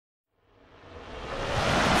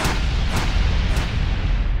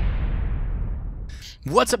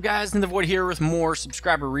What's up, guys? nethervvoid here with more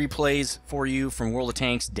subscriber replays for you from World of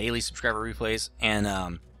Tanks, daily subscriber replays.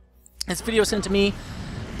 And this video sent to me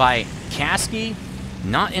by Kasky,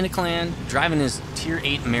 not in a clan, driving his tier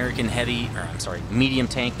 8 American medium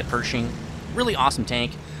tank, the Pershing. Really awesome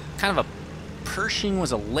tank. Kind of a Pershing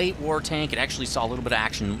was a late war tank. It actually saw a little bit of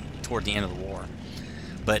action toward the end of the war,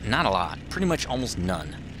 but not a lot. Pretty much almost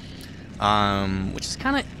none. Which is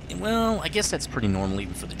kind of, well, I guess that's pretty normal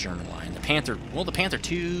even for the German line. The Panther, well, the Panther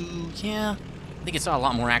 2, yeah, I think it saw a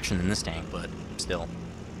lot more action than this tank, but still.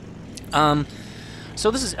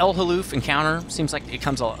 So this is El Haluf encounter. Seems like it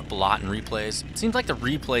comes up a lot in replays. It seems like the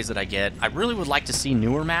replays that I get, I really would like to see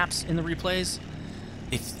newer maps in the replays.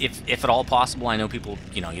 If at all possible. I know people,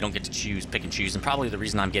 you don't get to pick and choose, and probably the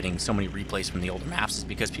reason I'm getting so many replays from the older maps is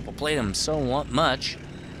because people play them so much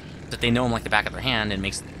that they know them like the back of their hand, and it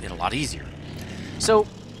makes it a lot easier. So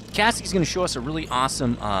Kasky's going to show us a really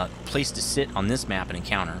awesome place to sit on this map and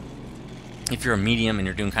encounter if you're a medium and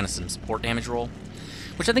you're doing kind of some support damage roll,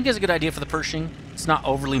 which I think is a good idea for the Pershing. It's not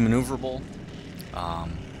overly maneuverable.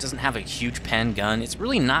 It doesn't have a huge pen gun. It's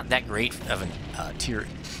really not that great of a tier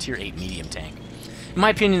 8 medium tank. In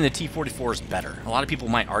my opinion, the T-44 is better. A lot of people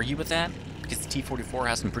might argue with that because the T-44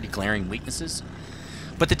 has some pretty glaring weaknesses,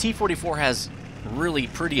 but the T-44 has really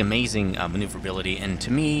pretty amazing maneuverability, and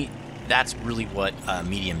to me, that's really what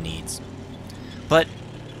medium needs. But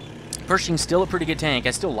Pershing's still a pretty good tank.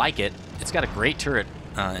 I still like it. It's got a great turret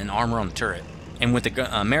and armor on the turret, and with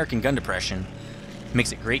the American gun depression,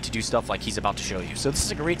 makes it great to do stuff like he's about to show you. So this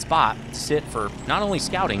is a great spot to sit for not only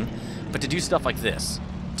scouting, but to do stuff like this.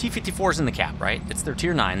 T-54 is in the cap, right? It's their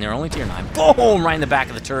tier 9. They're only tier 9. Boom! Right in the back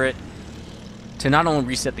of the turret, to not only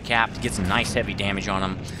reset the cap, to get some nice heavy damage on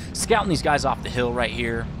them. Scouting these guys off the hill right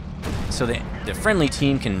here, so that the friendly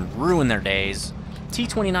team can ruin their days.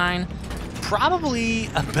 T-29, probably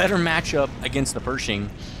a better matchup against the Pershing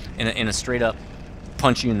in a straight up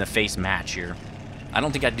punch you in the face match here. I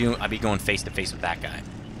don't think I'd be going face to face with that guy.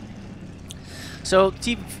 So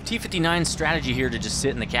T-59's strategy here to just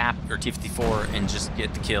sit in the cap, or T-54, and just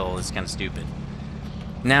get the kill is kind of stupid.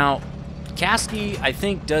 Now, Kasky, I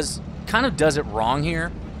think, kind of does it wrong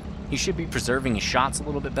here. He should be preserving his shots a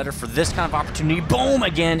little bit better for this kind of opportunity. Boom!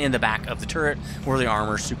 Again in the back of the turret, where the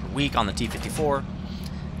armor is super weak on the T-54.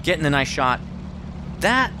 Getting the nice shot.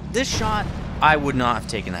 This shot, I would not have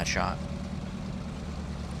taken that shot.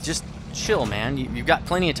 Just chill, man. You've got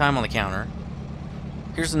plenty of time on the counter.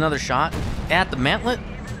 Here's another shot at the mantlet.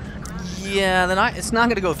 Yeah, it's not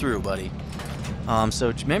going to go through, buddy.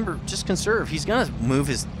 So remember, just conserve. He's going to move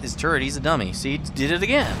his turret. He's a dummy. See, he did it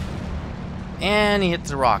again. And he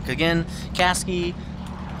hits the rock. Again, Kasky,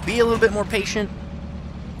 be a little bit more patient.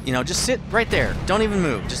 Just sit right there. Don't even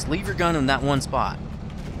move. Just leave your gun in that one spot.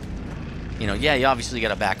 Yeah, you obviously got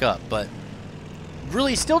to back up, but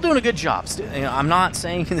really still doing a good job. I'm not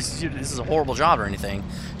saying this is a horrible job or anything.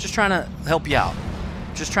 Just trying to help you out.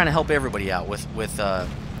 Just trying to help everybody out with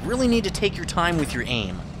really need to take your time with your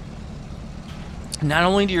aim. Not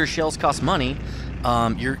only do your shells cost money,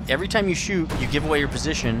 every time you shoot, you give away your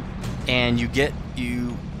position, and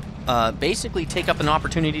you basically take up an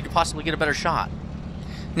opportunity to possibly get a better shot.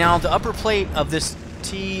 Now, the upper plate of this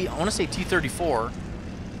I want to say T-34,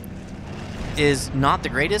 is not the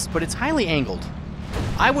greatest, but it's highly angled.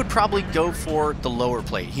 I would probably go for the lower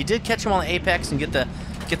plate. He did catch him on the apex and get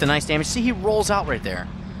the nice damage. See, he rolls out right there.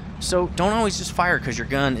 So don't always just fire because your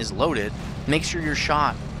gun is loaded. Make sure your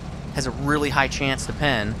shot has a really high chance to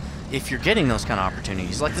pen if you're getting those kind of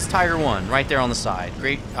opportunities. Like this Tiger 1 right there on the side.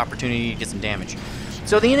 Great opportunity to get some damage.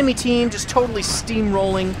 So the enemy team just totally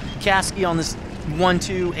steamrolling Kasky on this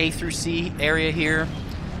 1-2 A through C area here.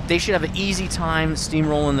 They should have an easy time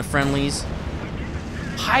steamrolling the friendlies.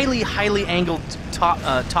 Highly angled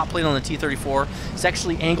top plate on the T-34. It's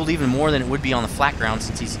actually angled even more than it would be on the flat ground,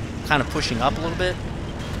 since he's kind of pushing up a little bit.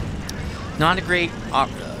 Not a great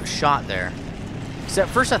shot there. So at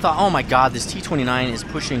first I thought, oh my god, this T-29 is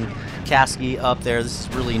pushing Kasky up there. This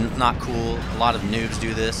is really not cool. A lot of noobs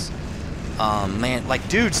do this. Man, like,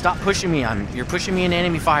 dude, stop pushing me. You're pushing me into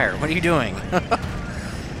enemy fire. What are you doing?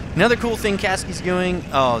 Another cool thing Kasky's doing,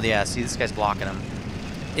 oh yeah, see, this guy's blocking him.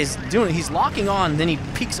 He's locking on, then he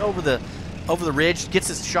peeks over the ridge, gets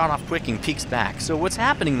his shot off quick, and peeks back. So what's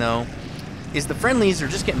happening though is the friendlies are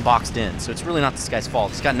just getting boxed in, so it's really not this guy's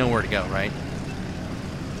fault. He's got nowhere to go, right?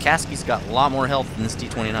 Kasky's got a lot more health than this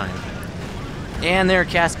T-29. And there,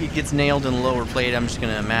 Kasky gets nailed in the lower plate, I'm just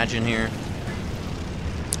going to imagine here.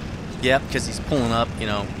 Yep, because he's pulling up,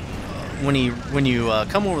 when you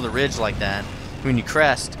come over the ridge like that, when you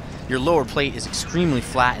crest, your lower plate is extremely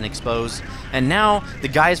flat and exposed. And now the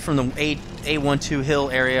guys from the A12 hill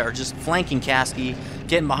area are just flanking Kasky.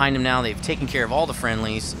 getting behind him now. They've taken care of all the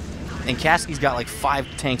friendlies, and Kasky's got like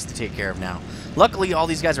 5 tanks to take care of now. Luckily, all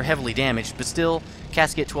these guys are heavily damaged, but still,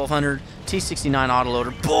 Kasky at 1200, T69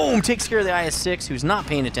 autoloader, boom, takes care of the IS-6, who's not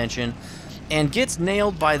paying attention, and gets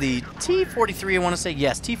nailed by the T-43, I want to say.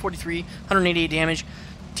 Yes, T-43, 188 damage.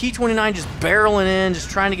 T-29 just barreling in, just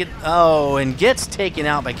trying to get, oh, and gets taken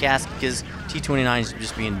out by Kasky because T-29 is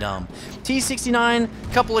just being dumb. T-69,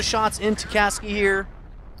 couple of shots into Kasky here,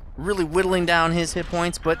 really whittling down his hit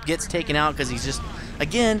points, but gets taken out because he's just,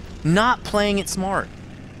 again, not playing it smart.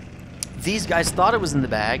 These guys thought it was in the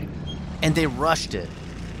bag, and they rushed it.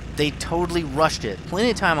 They totally rushed it.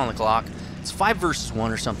 Plenty of time on the clock. It's 5 versus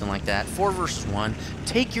 1 or something like that. 4 versus 1.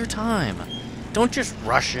 Take your time. Don't just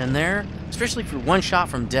rush in there, especially if you're one shot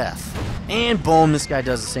from death. And boom, this guy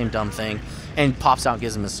does the same dumb thing and pops out and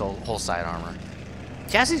gives him his whole side armor.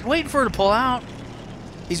 Cassie's waiting for her to pull out.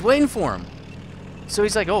 He's waiting for him. So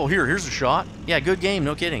he's like, oh, here's a shot. Yeah, good game,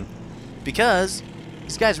 no kidding. Because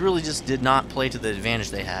these guys really just did not play to the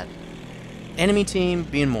advantage they had. Enemy team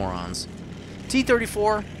being morons.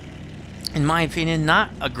 T-34, in my opinion,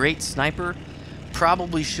 not a great sniper.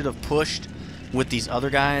 Probably should have pushed with these other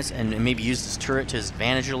guys and maybe used his turret to his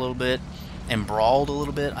advantage a little bit and brawled a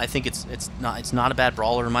little bit. I think it's not a bad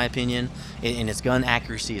brawler in my opinion, and its gun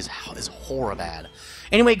accuracy is horrible.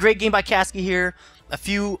 Anyway, great game by Kasky here. A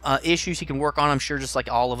few issues he can work on, I'm sure, just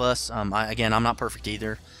like all of us. Again, I'm not perfect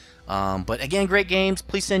either. But again, great games.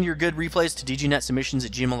 Please send your good replays to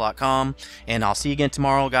dgnetsubmissions@gmail.com, and I'll see you again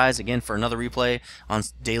tomorrow, guys, again for another replay on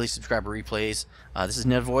daily subscriber replays. This is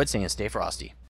nethervvoid saying stay frosty.